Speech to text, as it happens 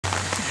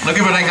Look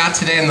at what I got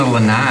today in the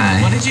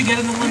Lanai. What did you get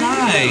in the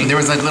Lanai? There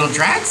was a little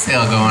drag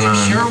sale going on.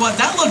 Sure what?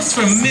 That looks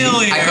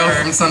familiar. I go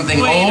from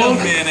something Wait old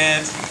a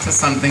minute. to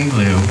something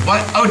blue.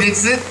 What? Oh, did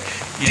it?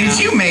 Yeah. Did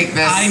you make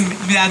this?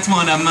 That's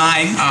one of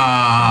mine.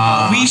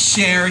 We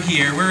share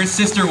here. We're a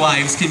sister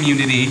wives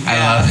community. Yeah. I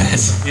love it.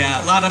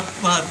 Yeah, a lot of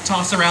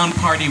toss around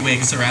party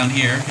wigs around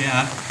here.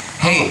 Yeah.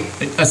 Hey,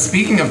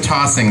 speaking of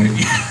tossing,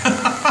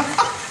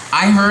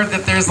 I heard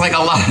that there's like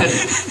a lot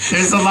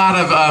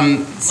of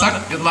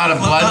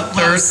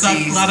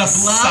bloodthirsty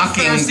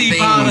sucking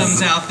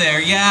bottoms out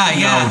there. Yeah,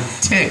 yeah. No,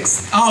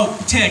 ticks. Oh,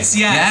 ticks.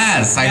 Yes.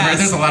 Yes, I heard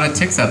there's a lot of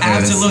ticks out there.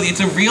 Absolutely, it's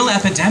a real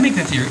epidemic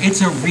that's here.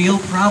 It's a real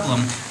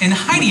problem. And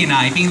Heidi and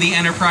I, being the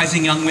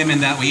enterprising young women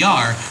that we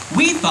are,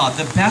 we thought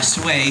the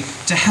best way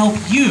to help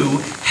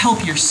you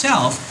help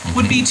yourself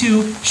would be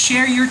to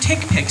share your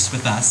tick pics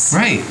with us.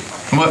 Right.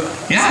 Well,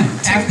 yeah,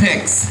 tick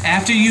pics.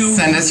 After you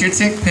send us your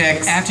tick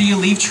pics. After you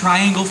leave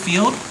Triangle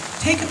Field,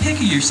 take a pic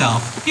of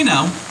yourself, you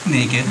know,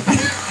 naked,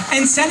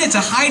 and send it to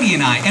Heidi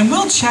and I, and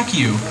we'll check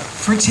you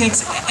for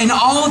ticks in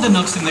all the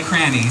nooks and the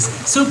crannies.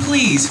 So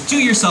please,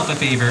 do yourself a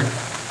favor.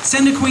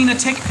 Send a queen a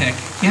tick pic.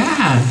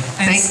 Yeah.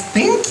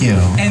 Thank you.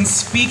 And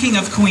speaking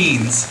of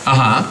queens,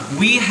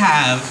 we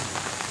have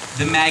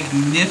the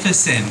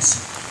magnificent,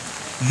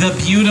 the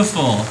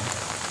beautiful,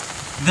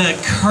 the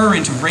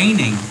current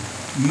reigning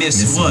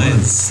Miss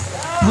Woods.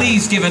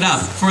 Please give it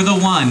up for the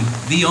one,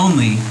 the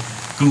only,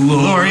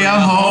 Gloria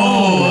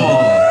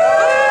Hole.